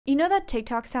You know that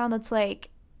TikTok sound that's like,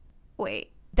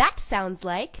 wait. That sounds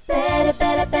like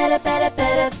pedophilia.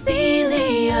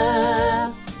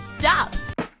 Stop!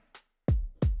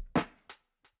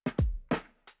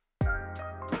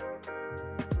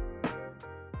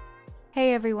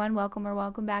 Hey everyone,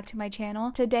 welcome back to my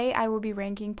channel. Today I will be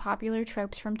ranking popular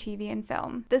tropes from TV and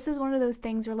film. This is one of those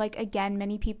things where, like, again,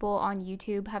 many people on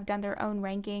YouTube have done their own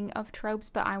ranking of tropes,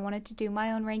 but I wanted to do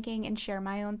my own ranking and share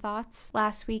my own thoughts.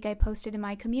 Last week I posted in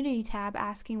my community tab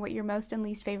asking what your most and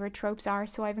least favorite tropes are,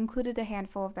 so I've included a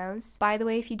handful of those. By the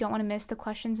way, if you don't want to miss the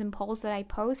questions and polls that I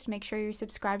post, make sure you're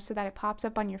subscribed so that it pops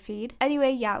up on your feed.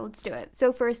 Anyway, yeah, let's do it.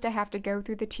 So first I have to go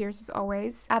through the tiers as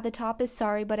always. At the top is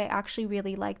sorry, but I actually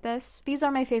really like this. These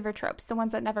are my favorite tropes, the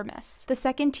ones that never miss. The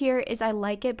second tier is I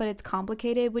like it, but it's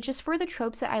complicated, which is for the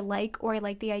tropes that I like or I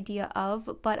like the idea of,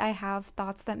 but I have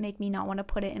thoughts that make me not want to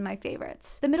put it in my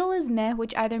favorites. The middle is meh,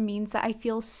 which either means that I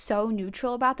feel so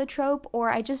neutral about the trope,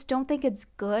 or I just don't think it's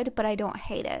good, but I don't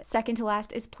hate it. Second to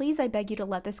last is please I beg you to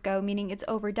let this go, meaning it's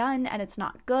overdone and it's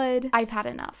not good. I've had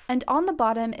enough. And on the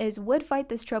bottom is would fight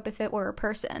this trope if it were a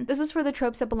person. This is for the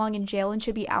tropes that belong in jail and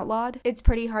should be outlawed. It's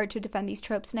pretty hard to defend these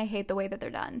tropes and I hate the way that they're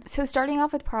done. So starting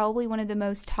off with probably one of the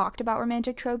most talked about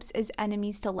romantic tropes is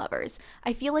enemies to lovers.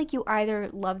 I feel like you either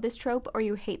love this trope or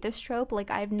you hate this trope. Like,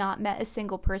 I've not met a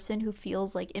single person who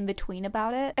feels like in between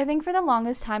about it. I think for the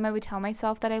longest time I would tell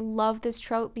myself that I love this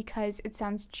trope because it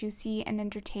sounds juicy and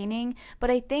entertaining,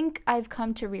 but I think I've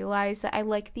come to realize that I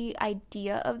like the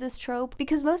idea of this trope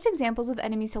because most examples of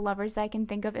enemies to lovers that I can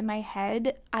think of in my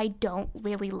head I don't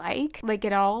really like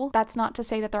at all. That's not to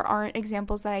say that there aren't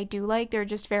examples that I do like, there are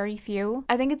just very few.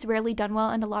 I think it's rarely done well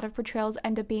and a lot of portrayals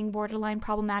end up being borderline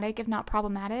problematic, if not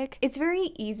problematic. It's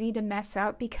very easy to mess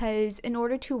up because in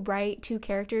order to write two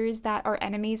characters that are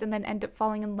enemies and then end up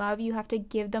falling in love, you have to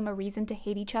give them a reason to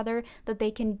hate each other that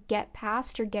they can get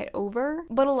past or get over.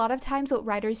 But a lot of times what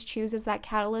writers choose as that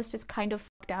catalyst is kind of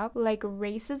fucked up, like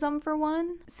racism for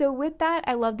one. So with that,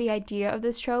 I love the idea of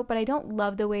this trope, but I don't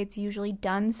love the way it's usually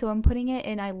done, so I'm putting it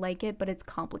in I like it, but it's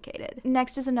complicated.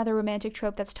 Next is another romantic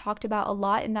trope that's talked about a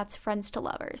lot, and that's friends to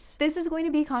lovers. This is going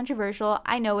to be controversial,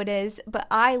 I know it is, but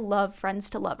I love friends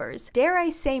to lovers. Dare I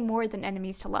say more than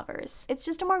enemies to lovers. It's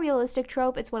just a more realistic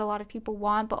trope, it's what a lot of people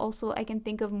want, but also I can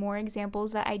think of more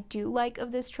examples that I do like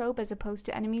of this trope as opposed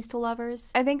to enemies to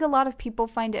lovers. I think a lot of people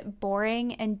find it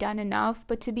boring and done enough,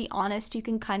 but to be honest, you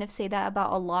can kind of say that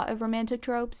about a lot of romantic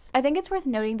tropes. I think it's worth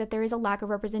noting that there is a lack of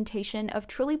representation of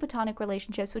truly platonic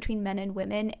relationships between men and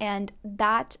women, and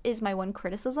that is my one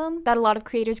criticism, that a lot of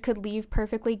creators could leave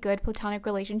perfectly good platonic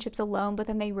relationships alone, but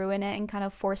then they ruin it and kind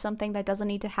of force something that doesn't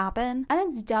need to happen. And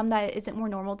it's dumb that it isn't more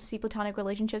normal to see platonic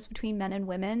relationships between men and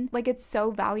women. Like, it's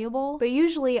so valuable. But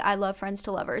usually I love friends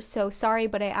to lovers, so sorry,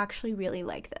 but I actually really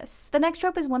like this. The next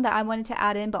trope is one that I wanted to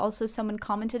add in, but also someone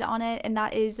commented on it, and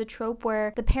that is the trope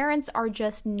where the parents are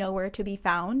just nowhere to be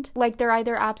found. Like, they're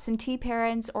either absentee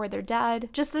parents or they're dead.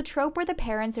 Just the trope where the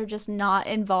parents are just not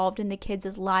involved in the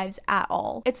kids' lives at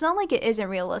all. It's not like it isn't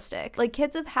realistic. Like,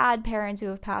 kids have had parents who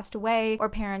have passed away, or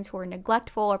parents who were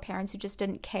neglectful, or parents who just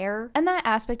didn't care. And that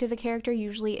aspect of a character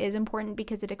usually is important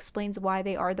because it explains why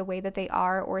they are the way that they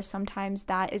are, or sometimes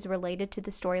that is related to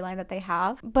the storyline that they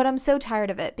have. But I'm so tired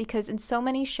of it because in so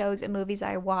many shows and movies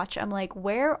I watch, I'm like,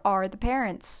 where are the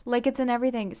parents? Like, it's in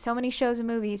everything. So many shows and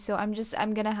movies, so I'm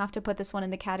gonna have to put this one in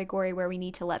the category where we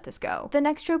need to let this go. The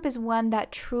next trope is one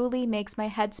that truly makes my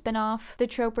head spin off. The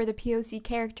trope where the POC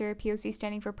character, POC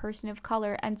standing for person of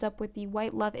color, ends up with the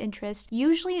white love interest,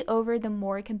 usually over the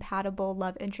more compatible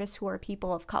love interests who are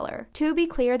people of color. To be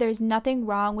clear, there's nothing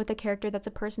wrong with a character that's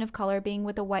a person of color being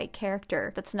with a white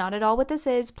character. That's not at all what this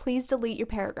is. Please delete your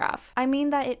paragraph. I mean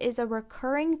that it is a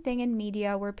recurring thing in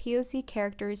media where POC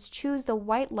characters choose the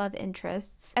white love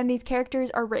interests, and these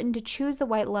characters are written to choose the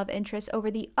white love interest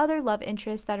over the other love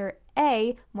interests that are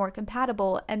A, more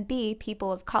compatible, and B,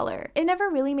 people of color. It never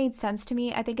really made sense to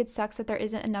me. I think it sucks that there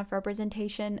isn't enough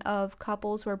representation of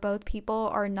couples where both people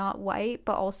are not white,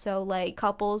 but also like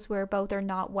couples where both are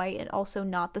not white and also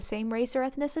not the same race or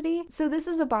ethnicity. So this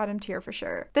is a bottom tier for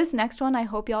sure. This next one I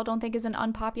hope y'all don't think is an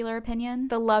unpopular opinion.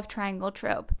 The love triangle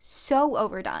trope. So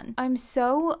overdone. I'm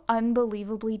so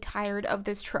unbelievably tired of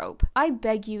this trope. I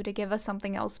beg you to give us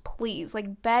something else, please.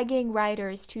 Like, begging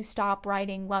writers to stop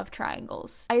writing love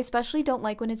triangles. I especially don't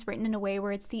like when it's written in a way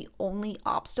where it's the only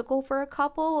obstacle for a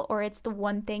couple, or it's the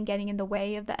one thing getting in the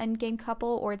way of the endgame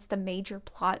couple, or it's the major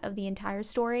plot of the entire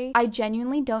story. I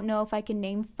genuinely don't know if I can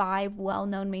name 5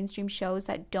 well-known mainstream shows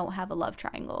that don't have a love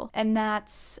triangle. And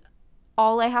that's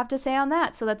all I have to say on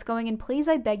that. So that's going in Please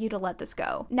I Beg You to Let This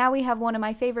Go. Now we have one of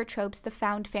my favorite tropes, the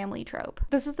found family trope.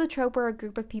 This is the trope where a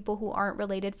group of people who aren't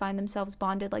related find themselves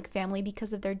bonded like family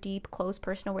because of their deep, close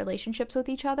personal relationships with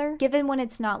each other. Given when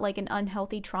it's not like an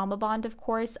unhealthy trauma bond, of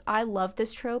course, I love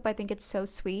this trope. I think it's so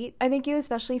sweet. I think you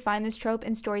especially find this trope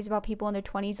in stories about people in their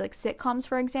 20s, like sitcoms,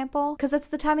 for example, because it's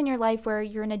the time in your life where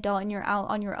you're an adult and you're out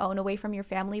on your own away from your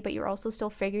family, but you're also still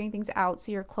figuring things out,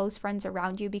 so your close friends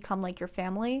around you become like your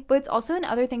family. But it's also in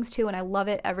other things too, and I love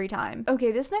it every time.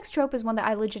 Okay, this next trope is one that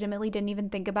I legitimately didn't even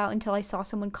think about until I saw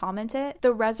someone comment it.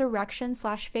 The resurrection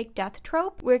 / fake death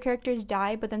trope, where characters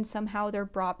die but then somehow they're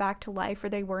brought back to life or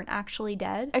they weren't actually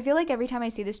dead. I feel like every time I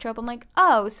see this trope, I'm like,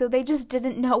 oh, so they just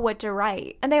didn't know what to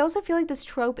write. And I also feel like this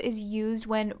trope is used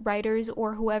when writers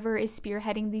or whoever is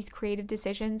spearheading these creative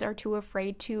decisions are too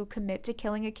afraid to commit to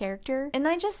killing a character. And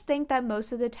I just think that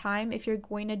most of the time, if you're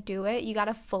going to do it, you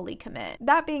gotta fully commit.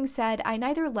 That being said, I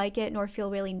neither like it nor feel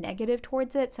really negative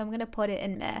towards it, so I'm gonna put it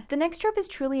in meh. The next trope is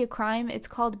truly a crime. It's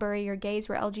called Bury Your Gays,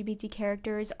 where LGBT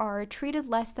characters are treated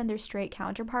less than their straight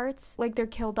counterparts. Like they're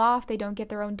killed off, they don't get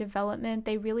their own development,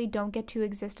 they really don't get to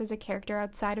exist as a character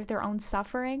outside of their own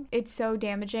suffering. It's so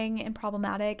damaging and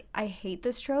problematic. I hate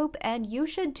this trope, and you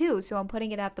should too, so I'm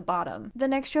putting it at the bottom. The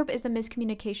next trope is the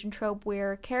miscommunication trope,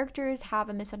 where characters have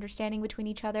a misunderstanding between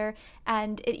each other,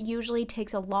 and it usually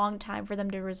takes a long time for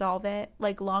them to resolve it,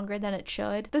 like longer than it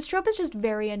should. This trope is just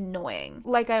very annoying.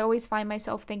 Like, I always find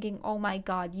myself thinking, oh my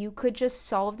god, you could just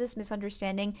solve this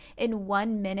misunderstanding in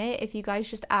 1 minute if you guys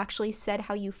just actually said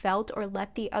how you felt or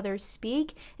let the other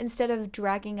speak instead of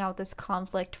dragging out this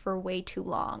conflict for way too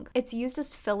long. It's used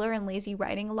as filler and lazy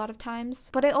writing a lot of times,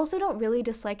 but I also don't really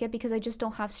dislike it because I just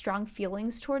don't have strong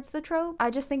feelings towards the trope. I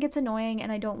just think it's annoying,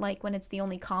 and I don't like when it's the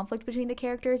only conflict between the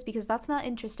characters because that's not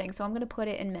interesting, so I'm gonna put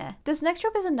it in meh. This next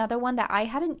trope is another one that I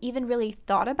hadn't even really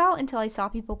thought about until I saw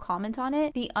people comment on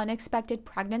it, the unexpected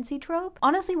pregnancy trope.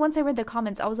 Honestly, once I read the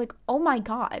comments, I was like, oh my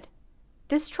god,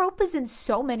 this trope is in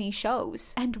so many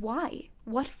shows, and why?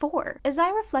 What for? As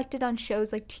I reflected on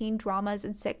shows like teen dramas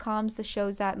and sitcoms, the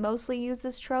shows that mostly use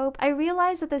this trope, I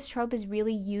realized that this trope is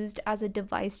really used as a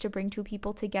device to bring two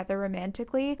people together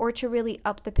romantically, or to really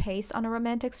up the pace on a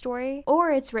romantic story,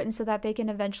 or it's written so that they can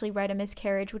eventually write a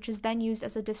miscarriage, which is then used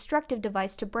as a destructive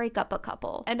device to break up a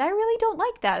couple. And I really don't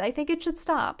like that. I think it should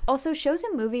stop. Also, shows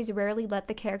and movies rarely let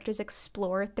the characters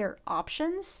explore their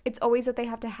options. It's always that they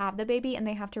have to have the baby and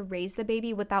they have to raise the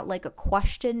baby without like a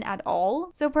question at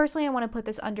all. So personally, I want to put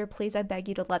this under Please I Beg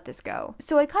You to Let This Go.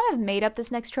 So I kind of made up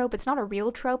this next trope. It's not a real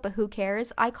trope, but who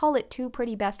cares? I call it Two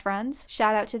Pretty Best Friends.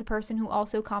 Shout out to the person who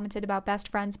also commented about best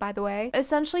friends, by the way.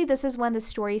 Essentially, this is when the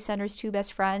story centers two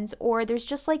best friends, or there's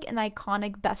just like an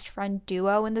iconic best friend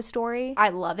duo in the story. I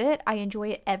love it. I enjoy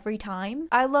it every time.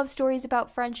 I love stories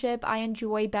about friendship. I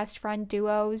enjoy best friend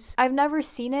duos. I've never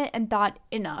seen it and thought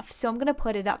enough, so I'm gonna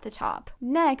put it at the top.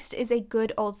 Next is a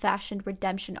good old-fashioned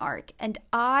redemption arc, and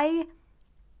I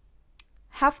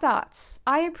have thoughts.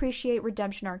 I appreciate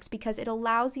redemption arcs because it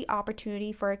allows the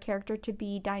opportunity for a character to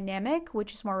be dynamic,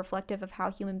 which is more reflective of how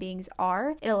human beings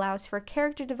are. It allows for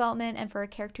character development and for a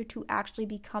character to actually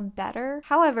become better.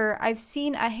 However, I've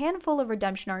seen a handful of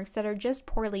redemption arcs that are just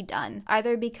poorly done,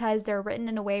 either because they're written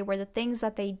in a way where the things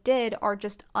that they did are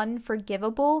just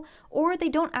unforgivable, or they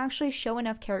don't actually show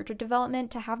enough character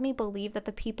development to have me believe that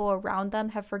the people around them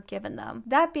have forgiven them.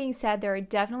 That being said, there are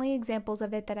definitely examples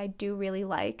of it that I do really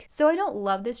like. So I don't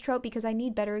love this trope because I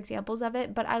need better examples of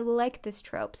it, but I like this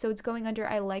trope, so it's going under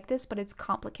I like this, but it's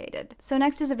complicated. So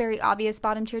next is a very obvious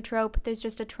bottom tier trope. There's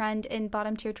just a trend in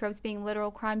bottom tier tropes being literal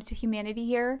crimes to humanity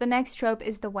here. The next trope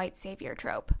is the white savior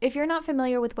trope. If you're not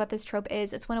familiar with what this trope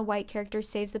is, it's when a white character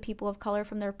saves the people of color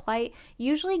from their plight,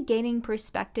 usually gaining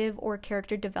perspective or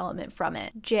character development from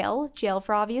it. Jail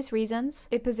for obvious reasons.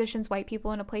 It positions white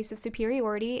people in a place of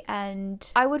superiority,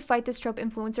 and I would fight this trope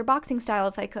influencer boxing style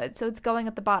if I could, so it's going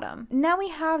at the bottom. Now we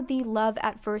have the love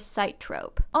at first sight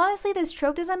trope. Honestly, this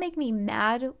trope doesn't make me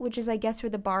mad, which is I guess where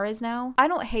the bar is now. I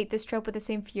don't hate this trope with the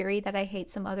same fury that I hate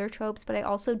some other tropes, but I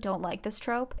also don't like this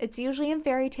trope. It's usually in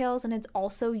fairy tales, and it's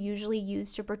also usually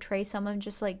used to portray someone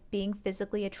just like being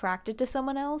physically attracted to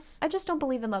someone else. I just don't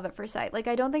believe in love at first sight. Like,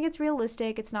 I don't think it's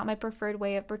realistic. It's not my preferred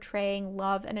way of portraying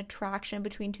love and attraction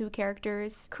between two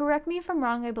characters. Correct me if I'm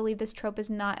wrong, I believe this trope is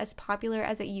not as popular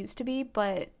as it used to be,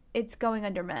 but it's going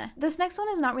under meh. This next one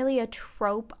is not really a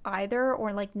trope either,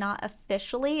 or like not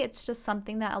officially. It's just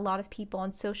something that a lot of people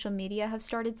on social media have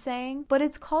started saying, but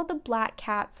it's called the black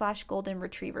cat / golden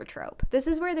retriever trope. This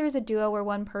is where there's a duo where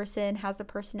one person has the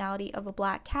personality of a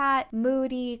black cat,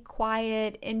 moody,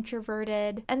 quiet,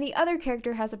 introverted, and the other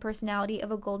character has a personality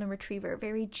of a golden retriever,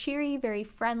 very cheery, very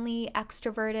friendly,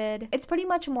 extroverted. It's pretty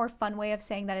much a more fun way of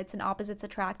saying that it's an opposites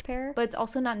attract pair, but it's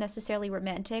also not necessarily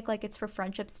romantic, like it's for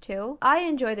friendships too. I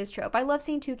enjoy this trope. I love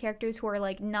seeing two characters who are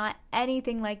like not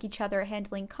anything like each other,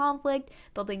 handling conflict,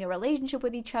 building a relationship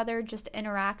with each other, just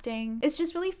interacting. It's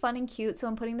just really fun and cute, so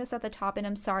I'm putting this at the top, and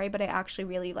I'm sorry, but I actually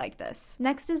really like this.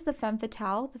 Next is the femme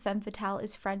fatale. The femme fatale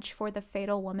is French for the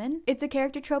fatal woman. It's a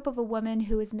character trope of a woman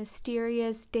who is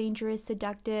mysterious, dangerous,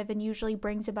 seductive, and usually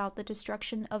brings about the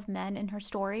destruction of men in her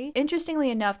story.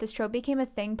 Interestingly enough, this trope became a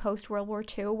thing post-World War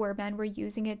II, where men were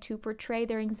using it to portray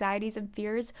their anxieties and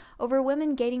fears over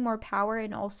women gaining more power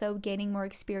and also gaining more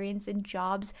experience in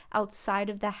jobs outside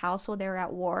of the house while they're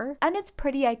at war. And it's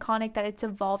pretty iconic that it's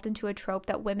evolved into a trope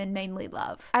that women mainly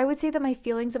love. I would say that my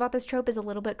feelings about this trope is a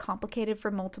little bit complicated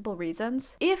for multiple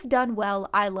reasons. If done well,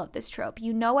 I love this trope.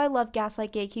 You know I love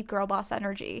gaslight, gatekeep, girl boss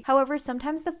energy. However,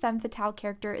 sometimes the femme fatale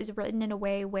character is written in a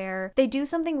way where they do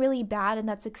something really bad and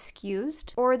that's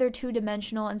excused, or they're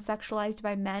two-dimensional and sexualized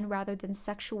by men rather than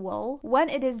sexual. When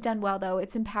it is done well though,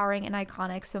 it's empowering and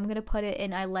iconic, so I'm gonna put it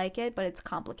in I like it, but it's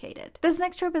complicated. This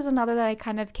next trope is another that I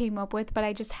kind of came up with, but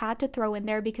I just had to throw in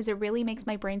there because it really makes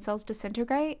my brain cells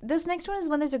disintegrate. This next one is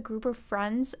when there's a group of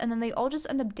friends and then they all just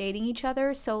end up dating each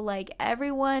other, so like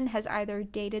everyone has either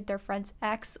dated their friend's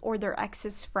ex or their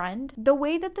ex's friend. The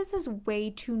way that this is way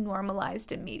too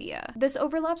normalized in media. This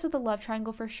overlaps with the love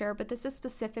triangle for sure, but this is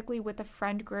specifically with a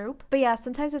friend group. But yeah,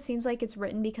 sometimes it seems like it's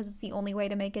written because it's the only way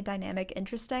to make a dynamic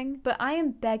interesting, but I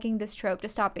am begging this trope to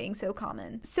stop being so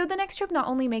common. So the next trope not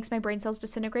only makes my brain cells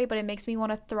disintegrate, but it makes me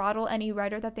want to throttle any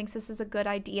writer that thinks this is a good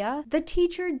idea. The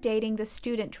teacher dating the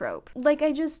student trope. Like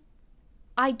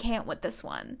I can't with this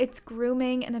one. It's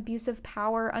grooming and abuse of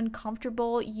power,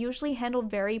 uncomfortable, usually handled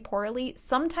very poorly,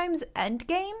 sometimes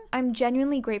endgame. I'm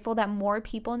genuinely grateful that more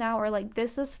people now are like,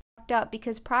 this is fucked up,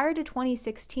 because prior to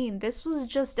 2016, this was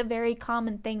just a very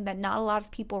common thing that not a lot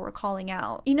of people were calling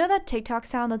out. You know that TikTok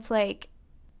sound that's like,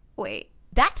 wait.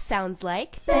 That sounds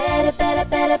like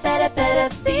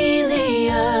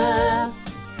pedophilia.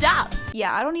 stop.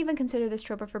 Yeah, I don't even consider this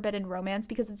trope a forbidden romance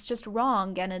because it's just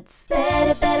wrong and it's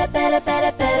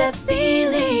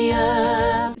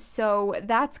Pedophilia. so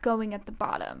that's going at the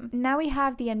bottom. Now we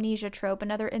have the amnesia trope,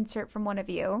 another insert from one of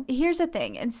you. Here's the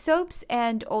thing, in soaps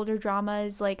and older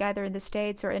dramas, like either in the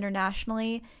States or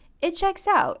internationally, it checks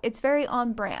out. It's very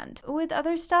on brand. With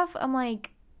other stuff, I'm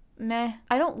like, meh.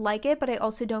 I don't like it, but I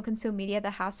also don't consume media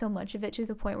that has so much of it to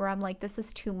the point where I'm like, this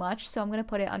is too much, so I'm gonna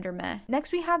put it under meh.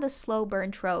 Next we have the slow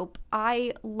burn trope.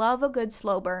 I love a good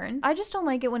slow burn. I just don't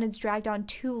like it when it's dragged on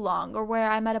too long, or where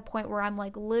I'm at a point where I'm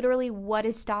like, literally, what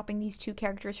is stopping these two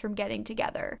characters from getting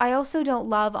together? I also don't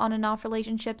love on and off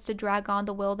relationships to drag on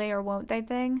the will they or won't they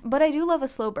thing, but I do love a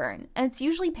slow burn, and it's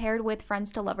usually paired with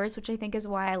friends to lovers, which I think is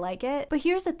why I like it. But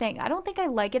here's the thing, I don't think I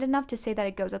like it enough to say that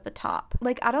it goes at the top.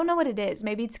 Like, I don't know what it is.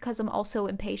 Maybe it's because I'm also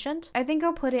impatient. I think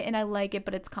I'll put it in I like it,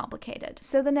 but it's complicated.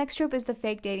 So the next trope is the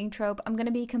fake dating trope. I'm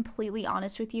gonna be completely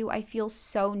honest with you. I feel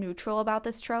so neutral about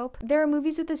this trope. There are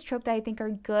movies with this trope that I think are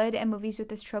good and movies with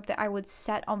this trope that I would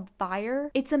set on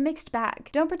fire. It's a mixed bag.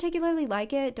 Don't particularly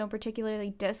like it, don't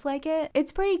particularly dislike it.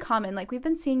 It's pretty common. Like, we've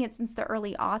been seeing it since the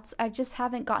early aughts. I just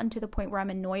haven't gotten to the point where I'm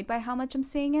annoyed by how much I'm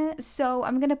seeing it. So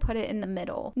I'm gonna put it in the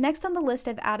middle. Next on the list,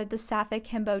 I've added the sapphic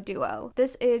himbo duo.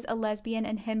 This is a lesbian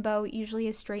and himbo, usually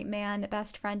a straight man,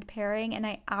 best friend pairing, and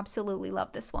I absolutely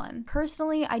love this one.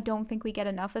 Personally, I don't think we get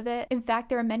enough of it. In fact,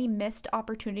 there are many missed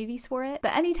opportunities for it,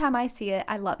 but anytime I see it,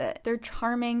 I love it. They're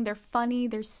charming, they're funny,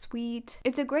 they're sweet.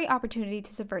 It's a great opportunity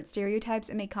to subvert stereotypes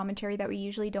and make commentary that we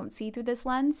usually don't see through this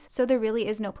lens, so there really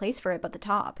is no place for it but the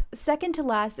top. Second to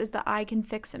last is the I can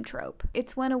fix him trope.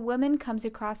 It's when a woman comes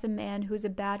across a man who's a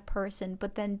bad person,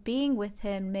 but then being with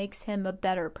him makes him a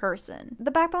better person.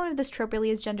 The backbone of this trope really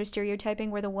is gender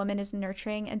stereotyping, where the woman is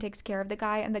nurturing and takes care of the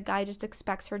guy, and the guy just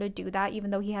expects her to do that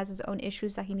even though he has his own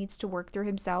issues that he needs to work through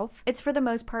himself. It's for the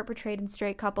most part portrayed in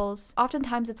straight couples.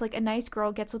 Oftentimes it's like a nice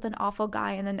girl gets with an awful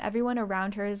guy and then everyone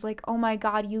around her is like, oh my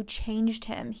god, you changed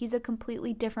him. He's a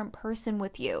completely different person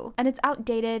with you. And it's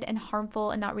outdated and harmful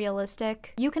and not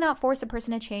realistic. You cannot force a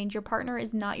person to change. Your partner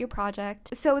is not your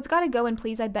project. So it's gotta go, and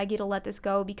please, I beg you to let this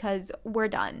go because we're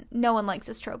done. No one likes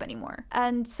this trope anymore.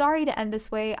 And sorry to end this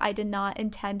way, I did not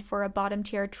intend for a bottom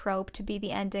tier trope to be the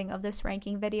the ending of this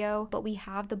ranking video, but we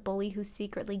have the bully who's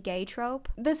secretly gay trope.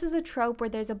 This is a trope where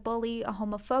there's a bully, a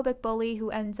homophobic bully,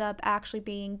 who ends up actually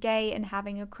being gay and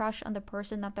having a crush on the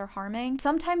person that they're harming,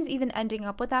 sometimes even ending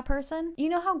up with that person. You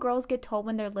know how girls get told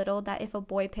when they're little that if a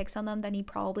boy picks on them, then he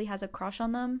probably has a crush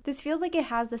on them? This feels like it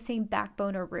has the same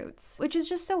backbone or roots, which is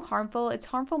just so harmful. It's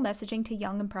harmful messaging to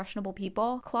young, impressionable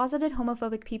people. Closeted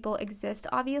homophobic people exist,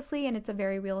 obviously, and it's a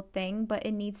very real thing, but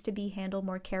it needs to be handled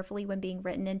more carefully when being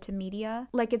written into media.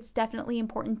 Like, it's definitely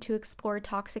important to explore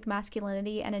toxic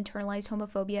masculinity and internalized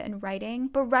homophobia in writing,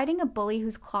 but writing a bully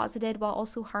who's closeted while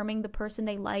also harming the person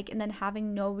they like and then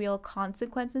having no real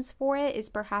consequences for it is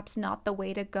perhaps not the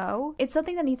way to go. It's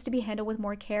something that needs to be handled with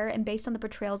more care, and based on the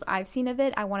portrayals I've seen of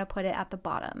it, I want to put it at the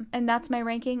bottom. And that's my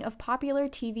ranking of popular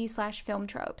TV/film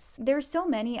tropes. There's so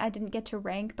many I didn't get to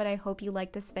rank, but I hope you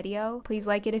liked this video. Please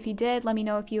like it if you did. Let me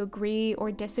know if you agree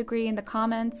or disagree in the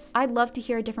comments. I'd love to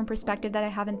hear a different perspective that I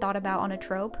haven't thought about on a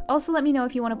trope. Also, let me know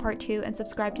if you want a part 2 and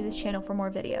subscribe to this channel for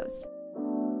more videos.